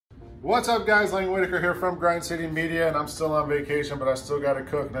What's up guys, Whitaker here from Grind City Media, and I'm still on vacation, but I still gotta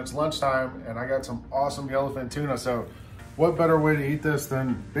cook, and it's lunchtime, and I got some awesome yellowfin tuna. So what better way to eat this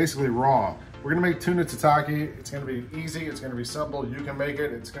than basically raw? We're gonna make tuna tataki. It's gonna be easy, it's gonna be simple, you can make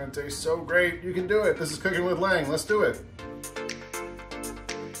it, it's gonna taste so great, you can do it. This is Cooking with Lang, let's do it.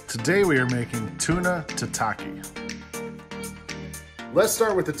 Today we are making tuna tataki. Let's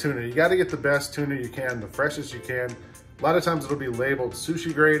start with the tuna. You gotta get the best tuna you can, the freshest you can. A lot of times it'll be labeled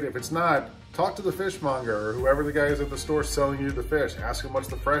sushi grade. If it's not, talk to the fishmonger or whoever the guy is at the store selling you the fish. Ask them what's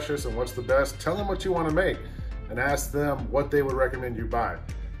the freshest and what's the best. Tell them what you want to make and ask them what they would recommend you buy.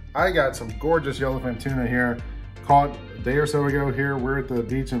 I got some gorgeous yellowfin tuna here, caught a day or so ago here. We're at the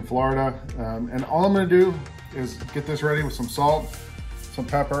beach in Florida. And all I'm gonna do is get this ready with some salt, some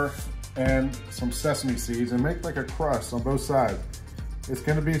pepper, and some sesame seeds and make like a crust on both sides. It's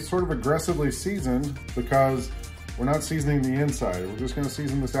gonna be sort of aggressively seasoned because we're not seasoning the inside. We're just gonna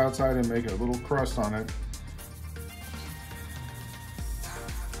season this outside and make a little crust on it.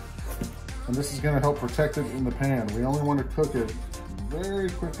 And this is gonna help protect it in the pan. We only wanna cook it very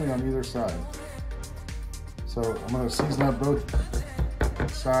quickly on either side. So I'm gonna season up both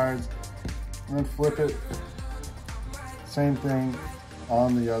sides and then flip it. Same thing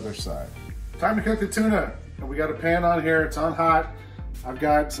on the other side. Time to cook the tuna. And we got a pan on here, it's on hot. I've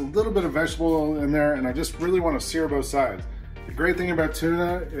got a little bit of vegetable in there and I just really want to sear both sides. The great thing about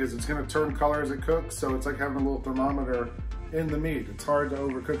tuna is it's going to turn color as it cooks, so it's like having a little thermometer in the meat. It's hard to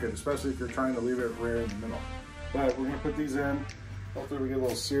overcook it, especially if you're trying to leave it rare in the middle. But we're going to put these in. Hopefully we get a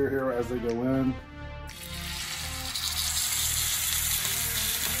little sear here as they go in.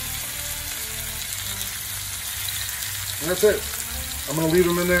 And that's it. I'm going to leave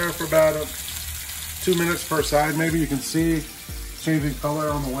them in there for about 2 minutes per side. Maybe you can see changing color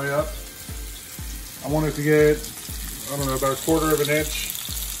on the way up. I want it to get, I don't know, about 1/4 of an inch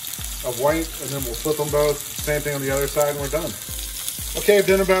of white, and then we'll flip them both. Same thing on the other side, and we're done. Okay, I've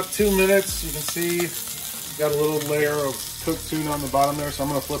done about 2 minutes. You can see got a little layer of cooked tuna on the bottom there, so I'm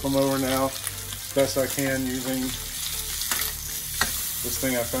gonna flip them over now as best I can using this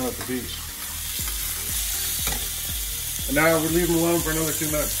thing I found at the beach. And now we leave them alone for another 2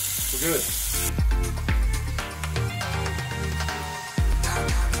 minutes. We're good.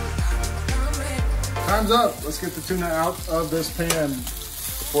 Time's up. Let's get the tuna out of this pan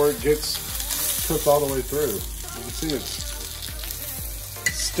before it gets cooked all the way through. You can see it's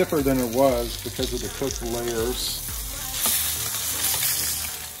stiffer than it was because of the cooked layers.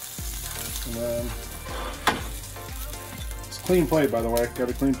 And then it's a clean plate, by the way. Got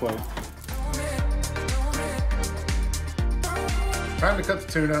a clean plate. Time to cut the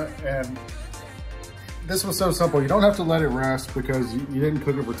tuna, and this was so simple. You don't have to let it rest because you didn't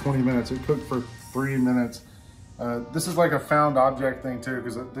cook it for 20 minutes. It cooked for 3 minutes. This is like a found object thing too,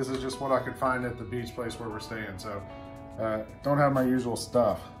 because this is just what I could find at the beach place where we're staying. So don't have my usual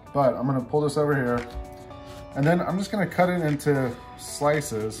stuff, but I'm gonna pull this over here and then I'm just gonna cut it into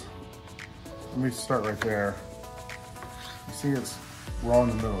slices. Let me start right there. You see it's raw in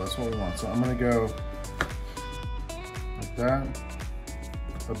the middle, that's what we want. So I'm gonna go like that,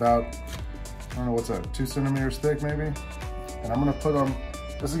 about, I don't know, what's that, 2 centimeters thick maybe? And I'm gonna put them,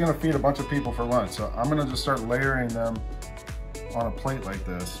 this is gonna feed a bunch of people for lunch, so I'm gonna just start layering them on a plate like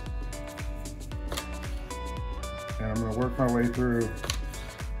this. And I'm gonna work my way through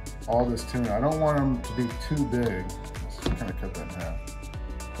all this tuna. I don't want them to be too big. Let's just kind of cut that in half,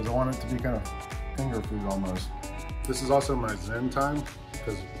 because I want it to be kind of finger food almost. This is also my zen time,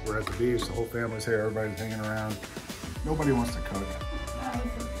 because we're at the beach, the whole family's here, everybody's hanging around. Nobody wants to cook.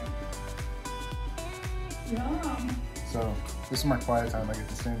 Yum. So this is my quiet time. I get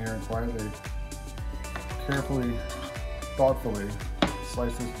to stand here and quietly, carefully, thoughtfully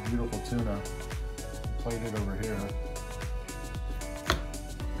slice this beautiful tuna and plate it over here.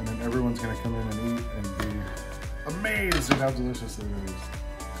 And then everyone's gonna come in and eat and be amazed at how delicious it is.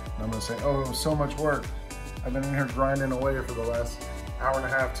 And I'm gonna say, oh, it was so much work. I've been in here grinding away for the last hour and a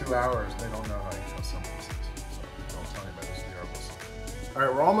half, 2 hours. They don't know how you know some of this is. So don't tell anybody this terrible. All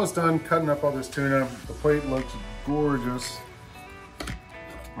right, we're almost done cutting up all this tuna. The plate looks gorgeous.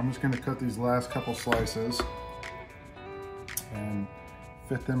 I'm just gonna cut these last couple slices and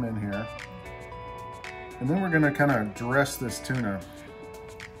fit them in here. And then we're gonna kind of dress this tuna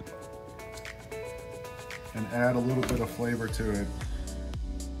and add a little bit of flavor to it.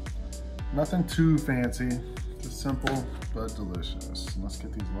 Nothing too fancy, just simple but delicious. And let's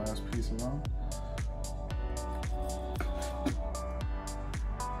get these last pieces on.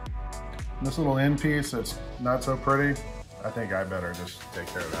 And this little end piece that's not so pretty, I think I better just take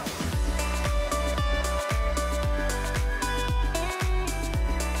care of that one.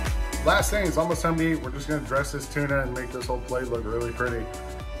 last thing, it's almost time to eat. We're just gonna dress this tuna and make this whole plate look really pretty.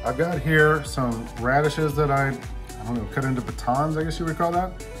 I've got here some radishes that I don't know, cut into batons, I guess you would call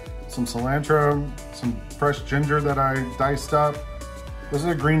that. Some cilantro, some fresh ginger that I diced up. This is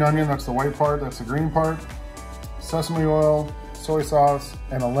a green onion, that's the white part, that's the green part. Sesame oil, soy sauce,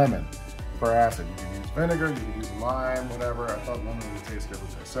 and a lemon for acid. You can use vinegar, you can use lime, whatever. I thought lemon would taste good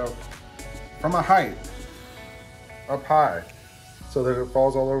with this. So, from a height, up high, so that it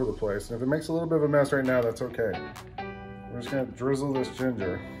falls all over the place. And if it makes a little bit of a mess right now, that's okay. We're just gonna drizzle this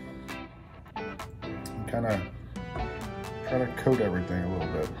ginger and kind of try to coat everything a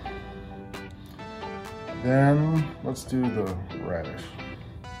little bit. Then let's do the radish.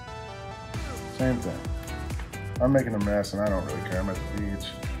 Same thing. I'm making a mess and I don't really care. I'm at the beach.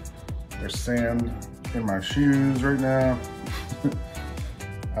 There's sand in my shoes right now.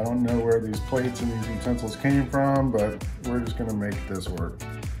 I don't know where these plates and these utensils came from, but we're just gonna make this work.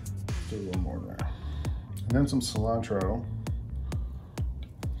 Do a little more there. And then some cilantro.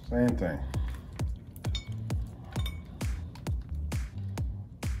 Same thing.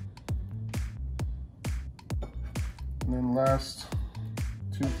 And then last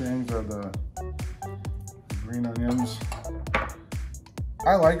two things are the green onions.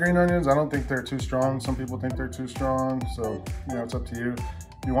 I like green onions. I don't think they're too strong. Some people think they're too strong, so you know, it's up to you.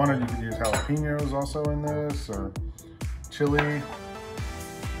 If you wanted, you could use jalapenos also in this, or chili.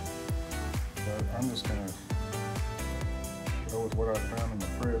 But I'm just gonna go with what I found in the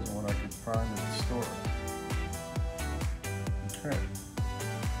fridge and what I could find in the store. Okay.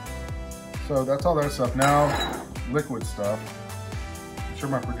 So that's all that stuff. Now, liquid stuff. I'm sure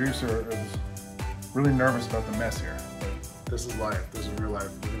my producer is really nervous about the mess here, but this is life. This is real life.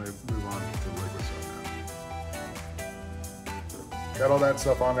 We're gonna move on to the liquid stuff now. Got all that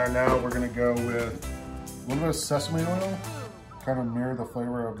stuff on there. Now we're gonna go with a little bit of sesame oil, kind of mirror the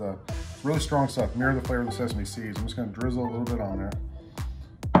flavor of the, really strong stuff, mirror the flavor of the sesame seeds. I'm just gonna drizzle a little bit on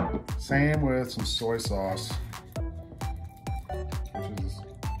there. Same with some soy sauce, which is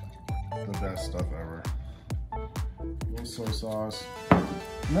the best stuff ever. A little soy sauce,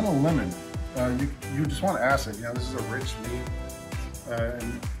 and then a lemon. You just want acid. You know, this is a rich meat,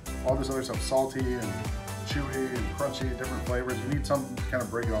 and all this other stuff, salty and chewy and crunchy, different flavors. You need something to kind of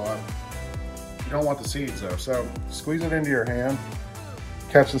break it all up. You don't want the seeds though, so squeeze it into your hand,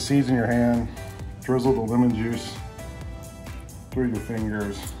 catch the seeds in your hand, drizzle the lemon juice through your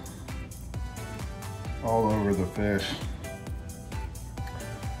fingers, all over the fish.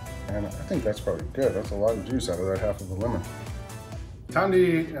 And I think that's probably good. That's a lot of juice out of that half of the lemon. Time to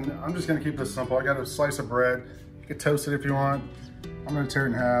eat, and I'm just gonna keep this simple. I got a slice of bread. You can toast it if you want. I'm gonna tear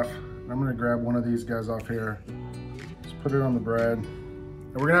it in half. I'm gonna grab one of these guys off here. Just put it on the bread.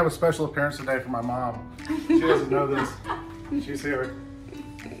 And we're gonna have a special appearance today for my mom. She doesn't know this. She's here.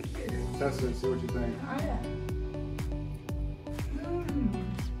 Test it, see what you think. Oh yeah.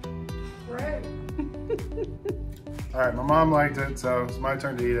 Bread. All right, my mom liked it, so it's my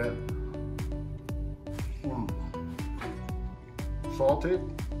turn to eat it. Salty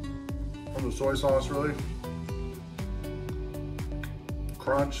from the soy sauce, really.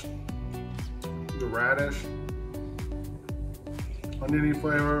 Crunch, the radish, oniony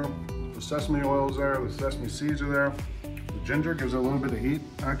flavor, the sesame oil's there, the sesame seeds are there. The ginger gives it a little bit of heat,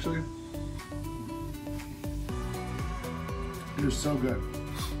 actually. It is so good.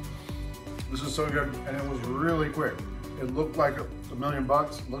 This is so good, and it was really quick. It looked like $1 million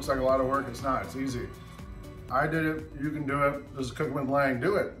bucks. It looks like a lot of work. It's not. It's easy. I did it. You can do it. This is Cooking with Lang.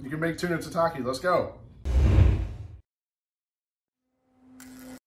 Do it. You can make tuna tataki. Let's go.